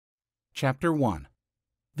Chapter 1.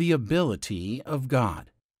 The Ability of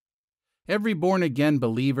God. Every born-again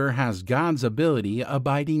believer has God's ability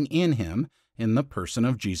abiding in him in the person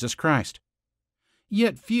of Jesus Christ.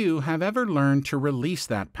 Yet few have ever learned to release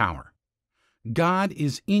that power. God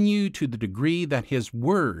is in you to the degree that His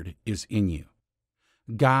Word is in you.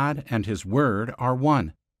 God and His Word are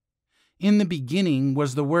one. In the beginning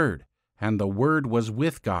was the Word, and the Word was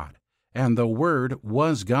with God, and the Word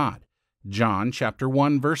was God. John chapter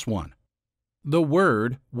 1, verse 1. The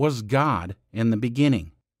Word was God in the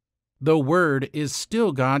beginning. The Word is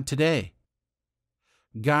still God today.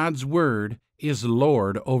 God's Word is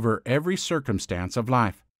Lord over every circumstance of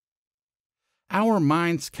life. Our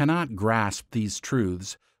minds cannot grasp these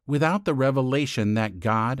truths without the revelation that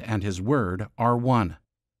God and His Word are one.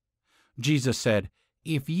 Jesus said,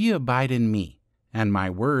 "If ye abide in me, and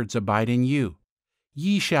my words abide in you,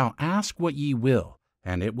 ye shall ask what ye will,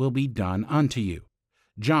 and it will be done unto you."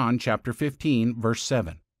 John chapter 15, verse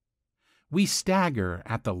 7. We stagger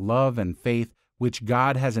at the love and faith which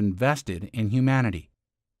God has invested in humanity.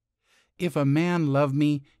 "If a man love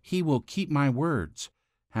me, he will keep my words,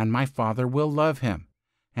 and my Father will love him,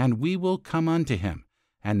 and we will come unto him,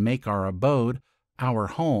 and make our abode, our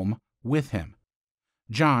home, with him."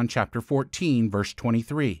 John chapter 14, verse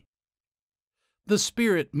 23. The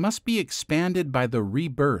Spirit must be expanded by the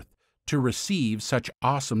rebirth to receive such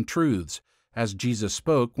awesome truths as Jesus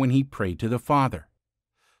spoke when He prayed to the Father.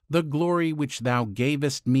 "The glory which thou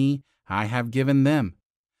gavest me I have given them,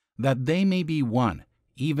 that they may be one,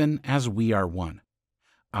 even as we are one.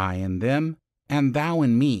 I in them, and thou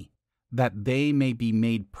in me, that they may be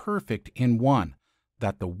made perfect in one,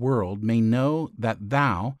 that the world may know that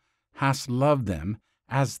thou hast loved them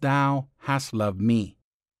as thou hast loved me.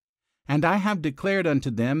 And I have declared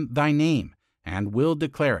unto them thy name, and will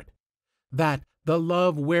declare it, that the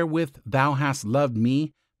love wherewith thou hast loved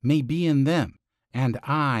me may be in them, and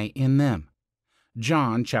I in them."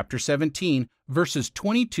 John chapter 17, verses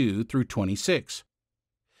 22 through 26.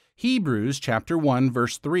 Hebrews chapter 1,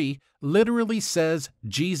 verse 3 literally says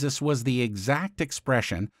Jesus was the exact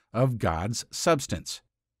expression of God's substance.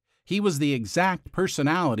 He was the exact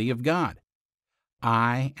personality of God.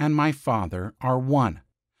 I and my Father are one.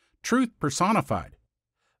 Truth personified.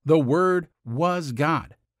 The Word was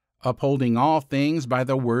God, upholding all things by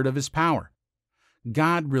the word of His power.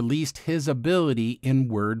 God released His ability in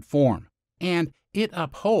word form, and it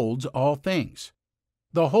upholds all things.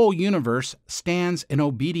 The whole universe stands in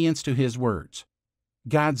obedience to His words.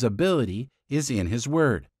 God's ability is in His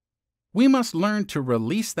Word. We must learn to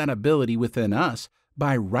release that ability within us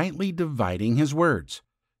by rightly dividing His words.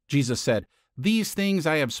 Jesus said, "These things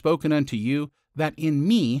I have spoken unto you, that in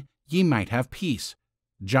me ye might have peace."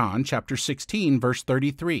 John chapter 16, verse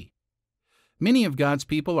 33. Many of God's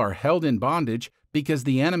people are held in bondage because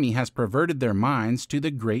the enemy has perverted their minds to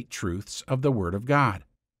the great truths of the Word of God.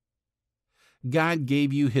 God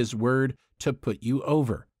gave you His Word to put you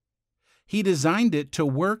over. He designed it to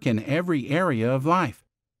work in every area of life.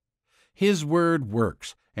 His Word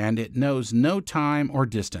works, and it knows no time or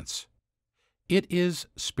distance. It is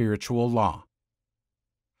spiritual law.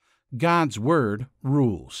 God's Word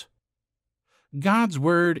rules. God's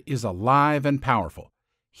Word is alive and powerful.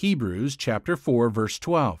 Hebrews chapter 4, verse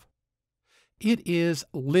 12. It is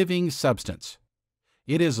living substance.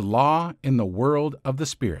 It is law in the world of the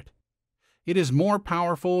Spirit. It is more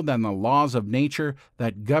powerful than the laws of nature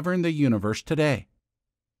that govern the universe today.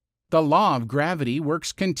 The law of gravity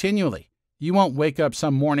works continually. You won't wake up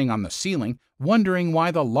some morning on the ceiling wondering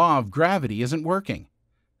why the law of gravity isn't working.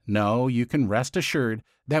 No, you can rest assured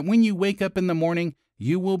that when you wake up in the morning,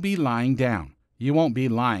 you will be lying down. You won't be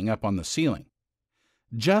lying up on the ceiling.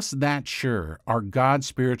 Just that sure are God's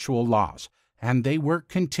spiritual laws, and they work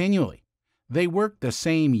continually. They work the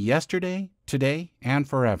same yesterday, today, and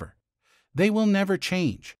forever. They will never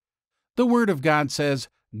change. The Word of God says,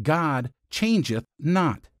 "God changeth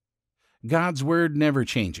not." God's Word never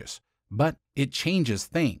changes, but it changes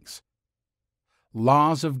things.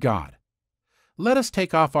 Laws of God. Let us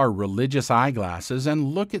take off our religious eyeglasses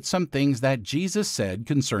and look at some things that Jesus said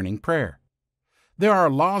concerning prayer. There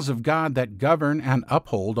are laws of God that govern and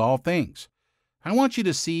uphold all things. I want you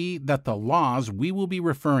to see that the laws we will be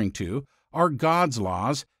referring to are God's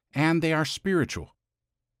laws, and they are spiritual.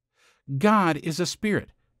 God is a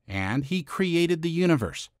spirit, and He created the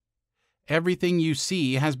universe. Everything you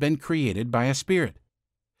see has been created by a spirit.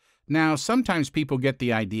 Now, sometimes people get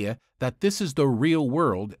the idea that this is the real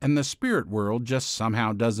world and the spirit world just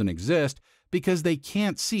somehow doesn't exist because they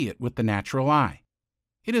can't see it with the natural eye.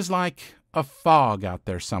 It is like a fog out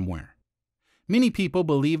there somewhere. Many people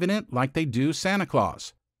believe in it like they do Santa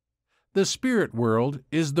Claus. The spirit world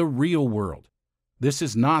is the real world. This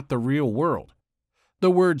is not the real world.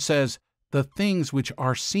 The Word says, "The things which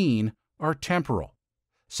are seen are temporal."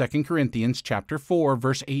 2 Corinthians chapter 4,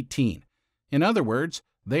 verse 18. In other words,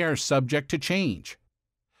 they are subject to change.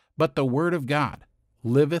 But the Word of God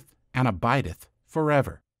liveth and abideth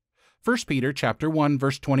forever. 1 Peter chapter 1,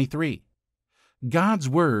 verse 23. God's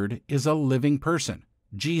Word is a living person,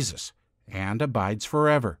 Jesus, and abides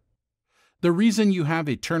forever. The reason you have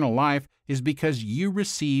eternal life is because you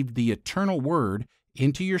received the eternal Word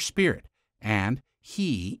into your spirit, and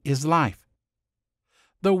He is life.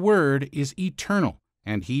 The Word is eternal,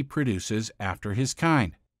 and He produces after His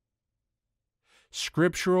kind.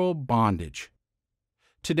 Scriptural bondage.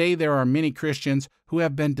 Today there are many Christians who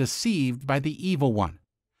have been deceived by the evil one.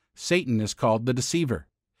 Satan is called the deceiver.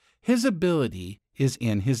 His ability is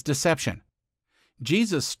in his deception.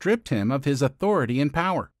 Jesus stripped him of his authority and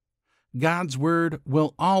power. God's Word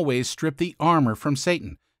will always strip the armor from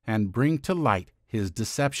Satan and bring to light his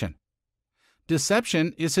deception.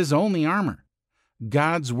 Deception is his only armor.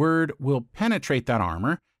 God's Word will penetrate that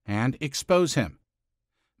armor and expose him.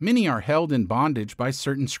 Many are held in bondage by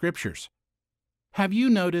certain scriptures. Have you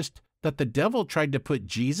noticed that the devil tried to put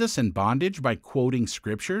Jesus in bondage by quoting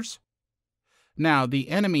scriptures? Now, the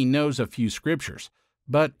enemy knows a few scriptures,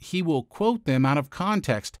 but he will quote them out of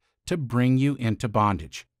context to bring you into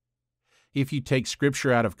bondage. If you take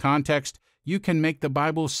scripture out of context, you can make the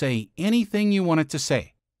Bible say anything you want it to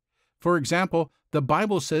say. For example, the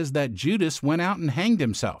Bible says that Judas went out and hanged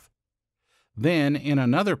himself. Then, in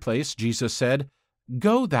another place, Jesus said,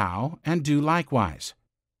 "Go thou and do likewise."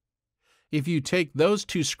 If you take those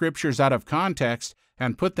two scriptures out of context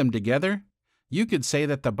and put them together, you could say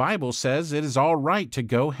that the Bible says it is all right to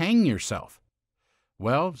go hang yourself.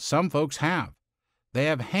 Well, some folks have. They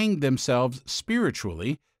have hanged themselves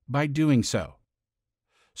spiritually by doing so.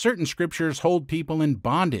 Certain scriptures hold people in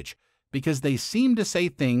bondage because they seem to say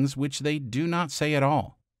things which they do not say at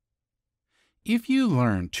all. If you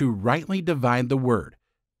learn to rightly divide the Word,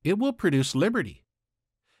 it will produce liberty.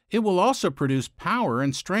 It will also produce power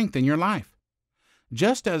and strength in your life.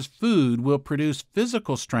 Just as food will produce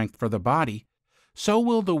physical strength for the body, so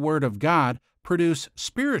will the Word of God produce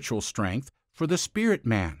spiritual strength for the spirit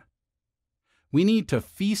man. We need to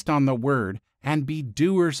feast on the Word and be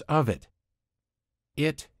doers of it.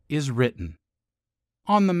 It is written.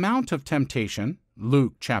 On the Mount of Temptation,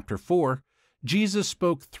 Luke chapter 4, Jesus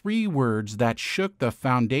spoke 3 words that shook the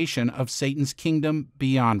foundation of Satan's kingdom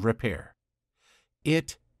beyond repair.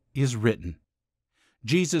 It is written.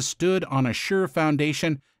 Jesus stood on a sure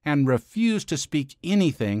foundation and refused to speak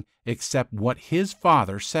anything except what his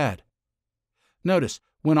Father said. Notice,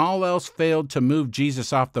 when all else failed to move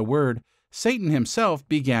Jesus off the Word, Satan himself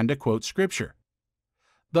began to quote Scripture.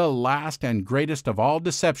 The last and greatest of all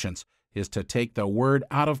deceptions is to take the Word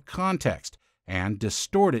out of context and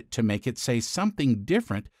distort it to make it say something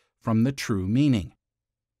different from the true meaning.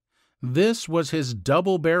 This was his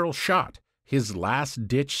double-barrel shot, his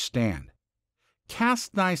last-ditch stand.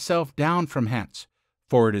 Cast thyself down from hence,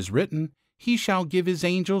 for it is written, He shall give His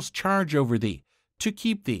angels charge over thee, to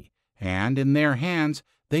keep thee, and in their hands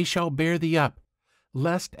they shall bear thee up,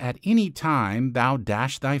 lest at any time thou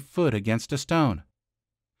dash thy foot against a stone.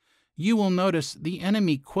 You will notice the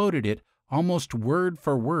enemy quoted it almost word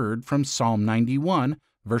for word from Psalm 91,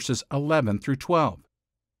 verses 11 through 12.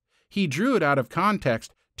 He drew it out of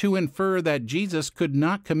context to infer that Jesus could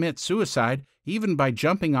not commit suicide even by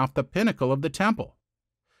jumping off the pinnacle of the temple.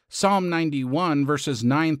 Psalm 91, verses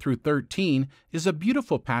 9 through 13, is a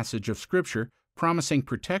beautiful passage of Scripture promising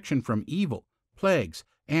protection from evil, plagues,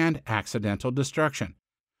 and accidental destruction.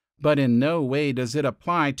 But in no way does it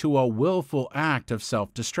apply to a willful act of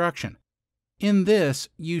self-destruction. In this,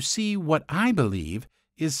 you see what I believe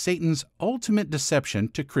is Satan's ultimate deception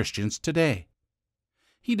to Christians today.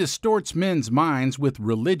 He distorts men's minds with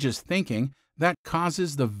religious thinking that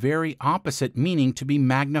causes the very opposite meaning to be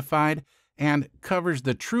magnified and covers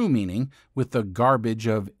the true meaning with the garbage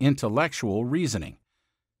of intellectual reasoning.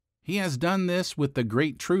 He has done this with the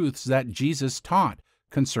great truths that Jesus taught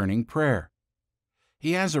concerning prayer.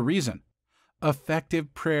 He has a reason.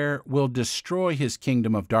 Effective prayer will destroy his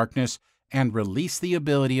kingdom of darkness and release the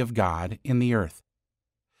ability of God in the earth.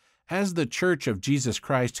 As the Church of Jesus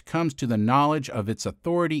Christ comes to the knowledge of its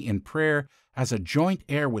authority in prayer as a joint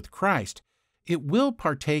heir with Christ, it will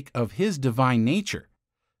partake of His divine nature.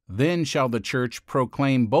 Then shall the Church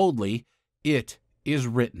proclaim boldly, "It is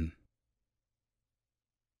written."